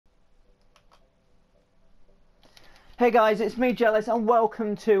Hey guys, it's me Jealous and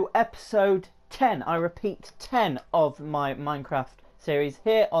welcome to episode 10, I repeat 10 of my Minecraft series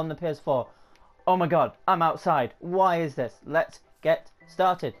here on the PS4. Oh my god, I'm outside. Why is this? Let's get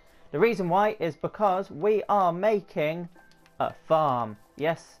started. The reason why is because we are making a farm.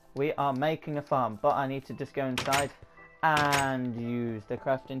 Yes, we are making a farm, but I need to just go inside and use the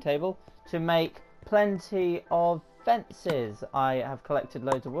crafting table to make plenty of fences. I have collected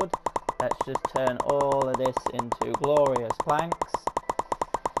loads of wood. Let's just turn all of this into glorious planks.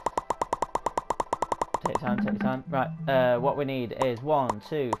 Take your time. Right, what we need is 1,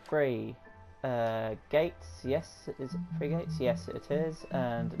 2, 3 gates. Yes, is it 3 gates? Yes, it is.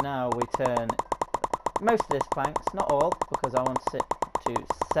 And now we turn most of this planks, not all, because I want it to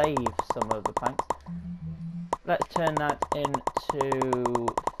save some of the planks. Let's turn that into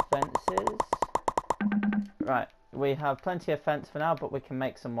fences. Right. We have plenty of fence for now, but we can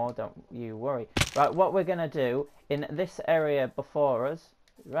make some more, don't you worry. Right, what we're going to do in this area before us,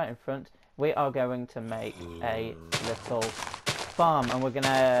 right in front, we are going to make a little farm. And we're going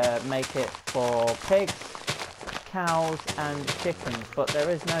to make it for pigs, cows and chickens. But there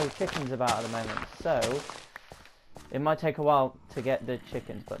is no chickens about at the moment, so it might take a while to get the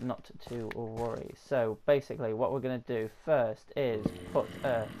chickens, but not to worry. So basically what we're going to do first is put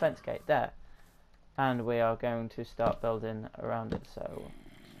a fence gate there. And we are going to start building around it. So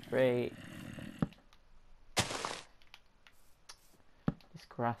 3. This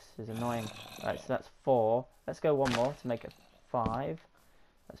grass is annoying. Right, so that's 4. Let's go one more to make it 5.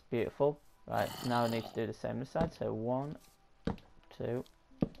 That's beautiful. Right, now I need to do the same this side. So 1, 2,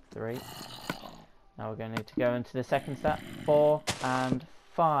 3. Now we're going to need to go into the second stack. 4 and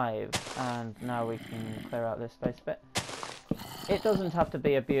 5. And now we can clear out this space a bit. It doesn't have to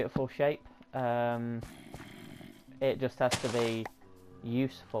be a beautiful shape. It just has to be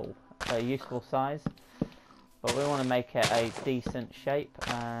useful, a useful size, but we want to make it a decent shape,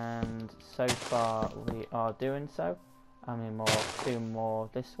 and so far we are doing so. I mean, 2 more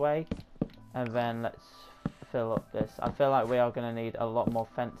this way, and then let's fill up this. I feel like we are going to need a lot more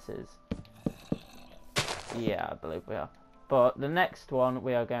fences. Yeah, I believe we are. But the next one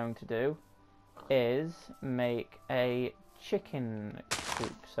we are going to do is make a chicken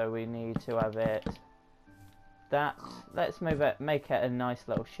coop. So we need to have it that. Let's move it, make it a nice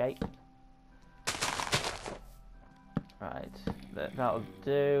little shape. Right, that'll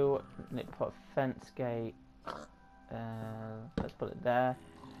do. Need to put a fence gate. Let's put it there.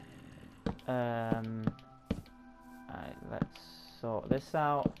 Right, let's sort this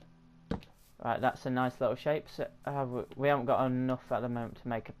out. Right, that's a nice little shape. So we haven't got enough at the moment to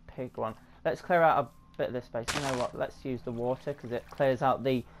make a pig one. Let's clear out a bit of this space. You know what? Let's use the water because it clears out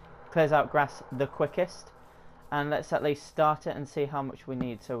grass the quickest. And let's at least start it and see how much we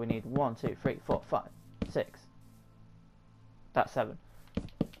need. So we need 1, 2, 3, 4, 5, 6. That's 7.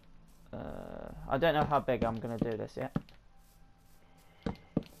 I don't know how big I'm gonna do this yet.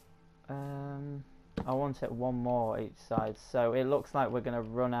 I want it 1 more each side. So it looks like we're gonna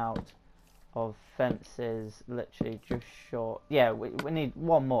run out of fences. Literally just short. Yeah, we need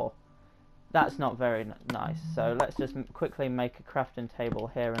 1 more. That's not very nice, so let's just quickly make a crafting table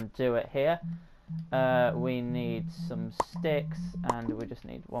here and do it here. We need some sticks, and we just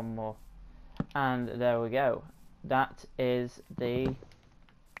need 1 more. And there we go. That is the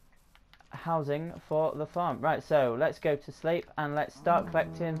housing for the farm. Right, so let's go to sleep, and let's start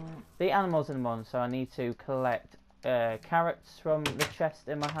collecting the animals in the morning. So I need to collect carrots from the chest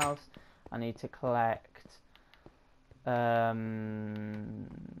in my house. I need to collect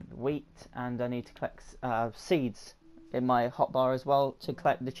wheat, and I need to collect seeds in my hotbar as well to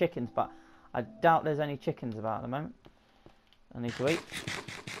collect the chickens, but I doubt there's any chickens about at the moment. I need to eat.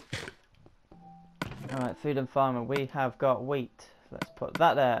 Alright, food and farming. We have got wheat. Let's put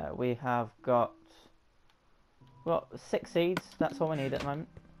that there. We have got 6 seeds. That's all we need at the moment.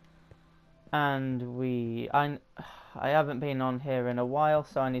 And I haven't been on here in a while,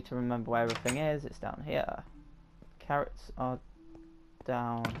 so I need to remember where everything is. It's down here. Carrots are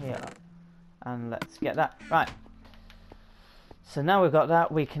down here, and let's get that. Right, so now we've got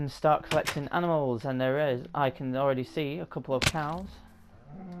that, we can start collecting animals, and I can already see a couple of cows.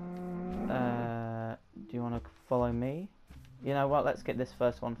 Do you want to follow me? You know what, let's get this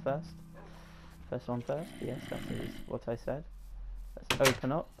first one first. Yes, that is what I said. Let's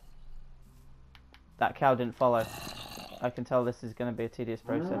open up. That cow didn't follow. I can tell this is going to be a tedious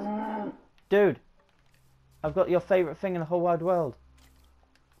process. Dude, I've got your favourite thing in the whole wide world.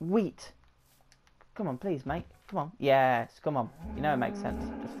 Wheat. Come on, please, mate. Come on. Yes, come on. You know it makes sense.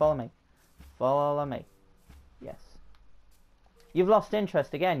 Just follow me. Follow me. Yes. You've lost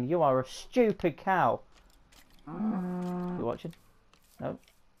interest again. You are a stupid cow. You watching? No.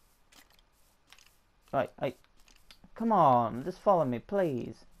 Right, hey. Come on, just follow me,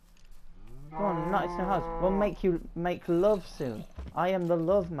 please. Come on, not in the house. We'll make you make love soon. I am the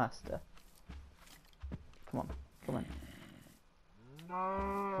love master. Come on, come on. Come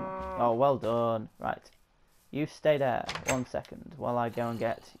on. Oh, well done. Right. You stay there 1 second while I go and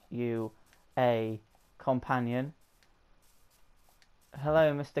get you a companion.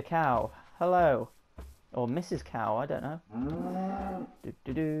 Hello, Mr. Cow. Hello. Or Mrs. Cow, I don't know.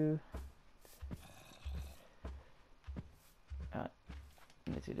 Do.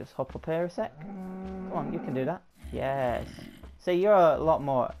 Need to just hop up here a sec. Come on, you can do that. Yes. See, you're a lot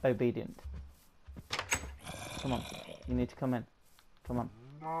more obedient. Come on, you need to come in. Come on,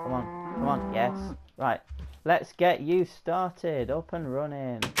 come on, come on. Yes. Right. Let's get you started. Up and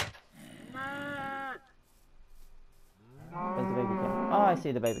running. Where's the baby cow? Oh, I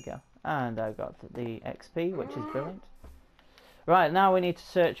see the baby cow. And I got the XP, which is brilliant. Right, now we need to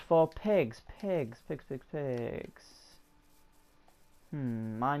search for pigs. Pigs.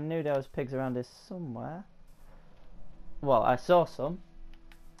 I knew there was pigs around here somewhere. Well, I saw some.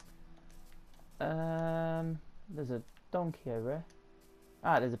 There's a donkey over here.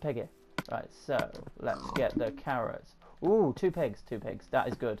 Ah, there's a pig here. Right, so let's get the carrots. Ooh, two pigs. That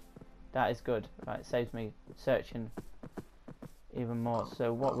is good. That is good. Right, saves me searching even more.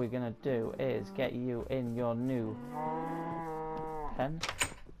 So what we're gonna do is get you in your new pen,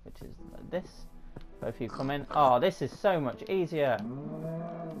 which is this. But if you come in, oh, this is so much easier.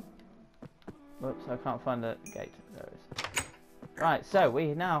 Whoops, I can't find the gate. There it is. Right, so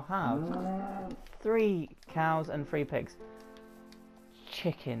we now have 3 cows and 3 pigs.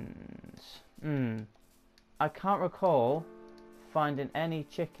 Chickens. I can't recall finding any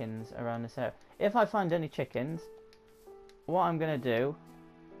chickens around this area. If I find any chickens, what I'm going to do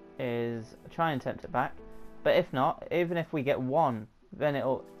is try and tempt it back. But if not, even if we get 1, then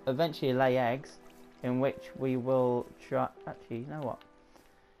it'll eventually lay eggs, in which we will try... Actually,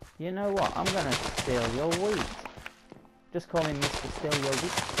 you know what? I'm going to steal your wheat. Just call me Mr. Steal Your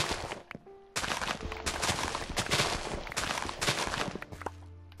Wheat.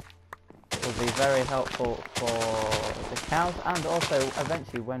 It will be very helpful for the cows, and also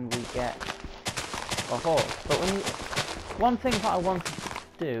eventually when we get a horse. But one thing that I want to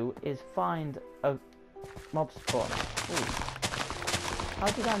do is find a mob spawner. Ooh. How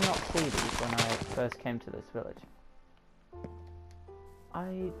did I not see these when I first came to this village?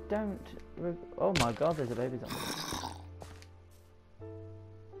 I don't... Oh my god, there's a baby zombie.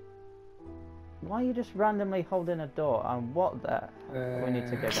 Why are you just randomly holding a door? And what the... We need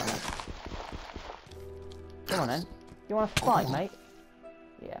to go down there. Come on then. You want to fight, mate?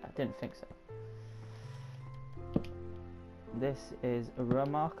 Yeah, I didn't think so. This is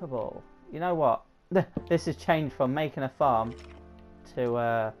remarkable. You know what? This has changed from making a farm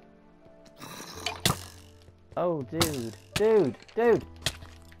to oh, dude,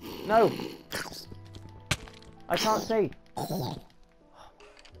 no, I can't see. Whew.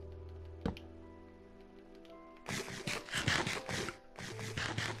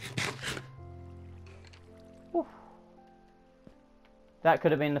 That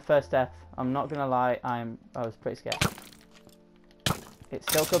could have been the first death. I'm not gonna lie, I was pretty scared. It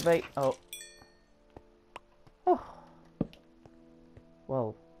still could be. Oh.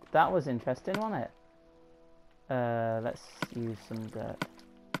 Well, that was interesting, wasn't it? Let's use some dirt.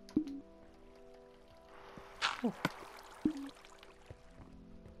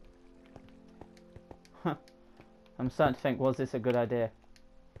 I'm starting to think, was this a good idea?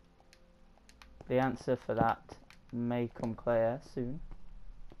 The answer for that may come clear soon.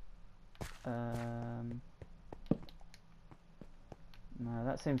 No,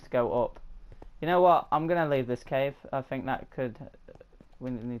 that seems to go up. You know what? I'm going to leave this cave. I think that could... We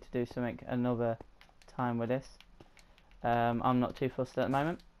need to do something another time with this. I'm not too fussed at the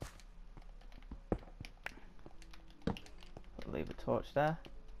moment. Leave a torch there.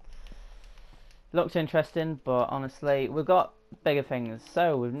 Looked interesting, but honestly, we've got bigger things.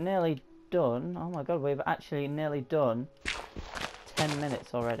 So we've nearly done... Oh my god, we've actually nearly done 10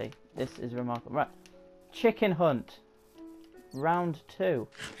 minutes already. This is remarkable. Right. Chicken hunt. Round 2.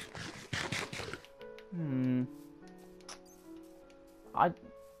 I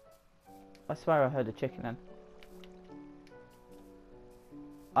swear I heard a chicken then.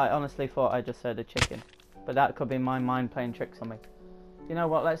 I honestly thought I just heard a chicken. But that could be my mind playing tricks on me. You know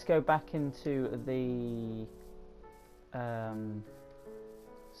what, let's go back into the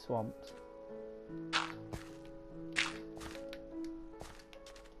swamps.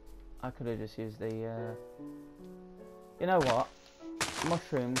 I could have just used the you know what?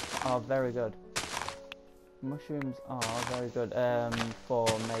 Mushrooms are very good. mushrooms are very good for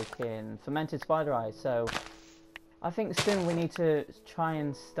making fermented spider eyes. So I think soon we need to try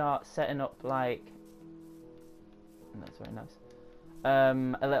and start setting up like, that's very nice,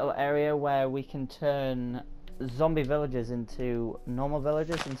 a little area where we can turn zombie villages into normal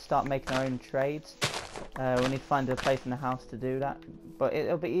villages and start making our own trades. We need to find a place in the house to do that, but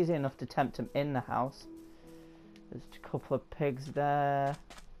it'll be easy enough to tempt them in the house. There's a couple of pigs there.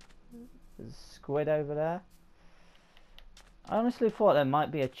 There's a squid over there. I honestly thought there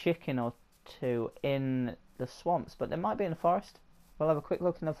might be a chicken or two in the swamps, but there might be in the forest. We'll have a quick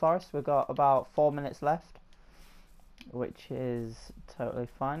look in the forest. We've got about 4 minutes left, which is totally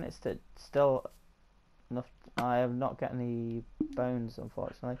fine. It's still enough. I have not got any bones,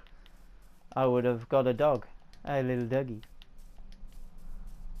 unfortunately. I would have got a dog, a little doggy.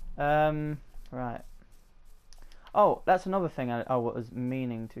 Right. Oh, that's another thing I was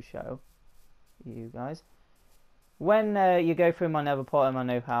meaning to show you guys. When you go through my nether portal in my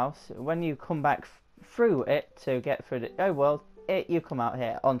new house, when you come back through it to get through the world, you come out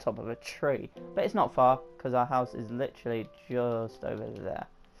here on top of a tree. But it's not far, because our house is literally just over there.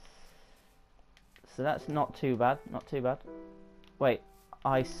 So that's not too bad, not too bad. Wait,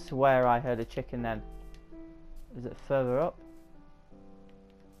 I swear I heard a chicken then. Is it further up?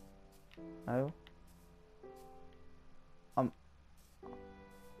 No.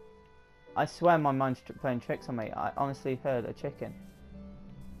 I swear my mind's playing tricks on me. I honestly heard a chicken.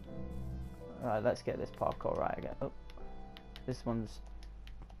 Alright, let's get this parkour right again. Oh, this one's...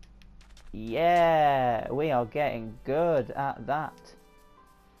 Yeah, we are getting good at that.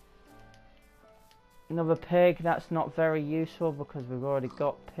 Another pig. That's not very useful because we've already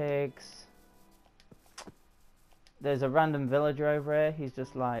got pigs. There's a random villager over here. He's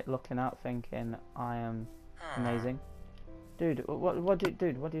just like looking out thinking I am amazing. Dude, what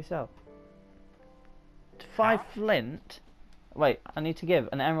do you sell? 5 flint? Wait, I need to give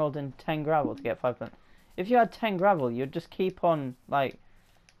an emerald and 10 gravel to get 5 flint. If you had 10 gravel, you'd just keep on like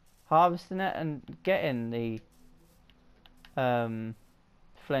harvesting it and getting the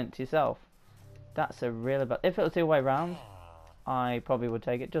flint yourself. That's a really bad. If it was the other way around, I probably would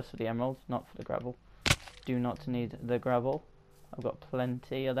take it just for the emerald, not for the gravel. Do not need the gravel. I've got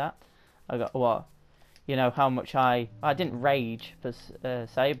plenty of that. I got what? You know how much I didn't rage per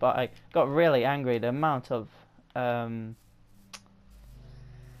se, but I got really angry. The amount of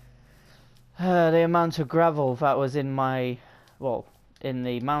gravel that was in my, well, in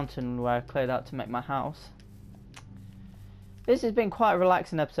the mountain where I cleared out to make my house. This has been quite a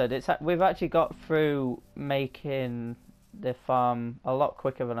relaxing episode. We've actually got through making the farm a lot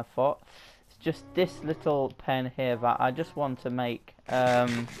quicker than I thought. It's just this little pen here that I just want to make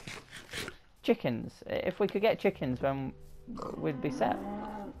chickens. If we could get chickens, then we'd be set.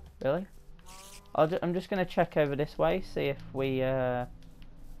 Really? I'm just going to check over this way, see if we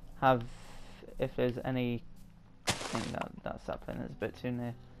have, if there's any. I think that sapling is a bit too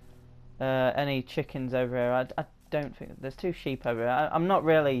near. Any chickens over here? I don't think there's 2 sheep over here. I'm not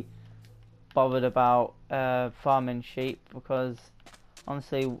really bothered about farming sheep because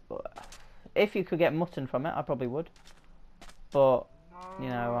honestly, if you could get mutton from it, I probably would. But you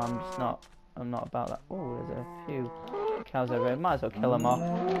know, I'm not about that. Oh, there's a few cows over here. Might as well kill them off.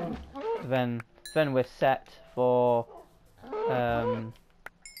 Then we're set for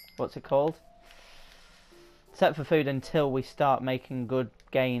what's it called? Set for food until we start making good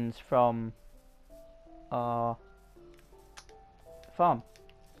gains from our farm.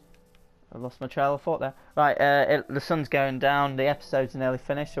 I lost my trail of thought there. Right, the sun's going down. The episode's nearly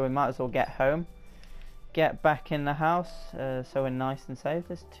finished, so we might as well get home. Get back in the house, so we're nice and safe.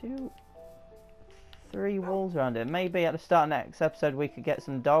 There's 3 wolves around it. Maybe at the start of next episode we could get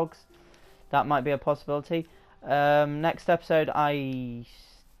some dogs. That might be a possibility. Next episode, I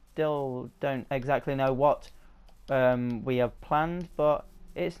still don't exactly know what we have planned, but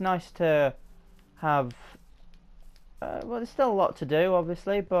it's nice to have. Well, there's still a lot to do,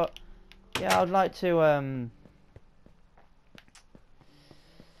 obviously, but yeah, I'd like to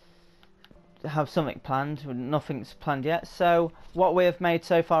have something planned. Nothing's planned yet. So what we have made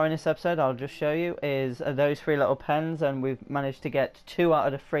so far in this episode, I'll just show you, is those 3 little pens, and we've managed to get 2 out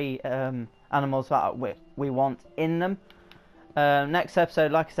of the 3 animals that we want in them. Next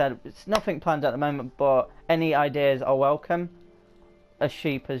episode, like I said, it's nothing planned at the moment, but any ideas are welcome. A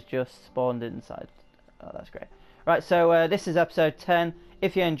sheep has just spawned inside. Oh, that's great. Right, so this is episode 10.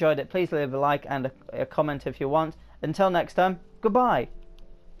 If you enjoyed it, please leave a like and a comment if you want. Until next time, goodbye.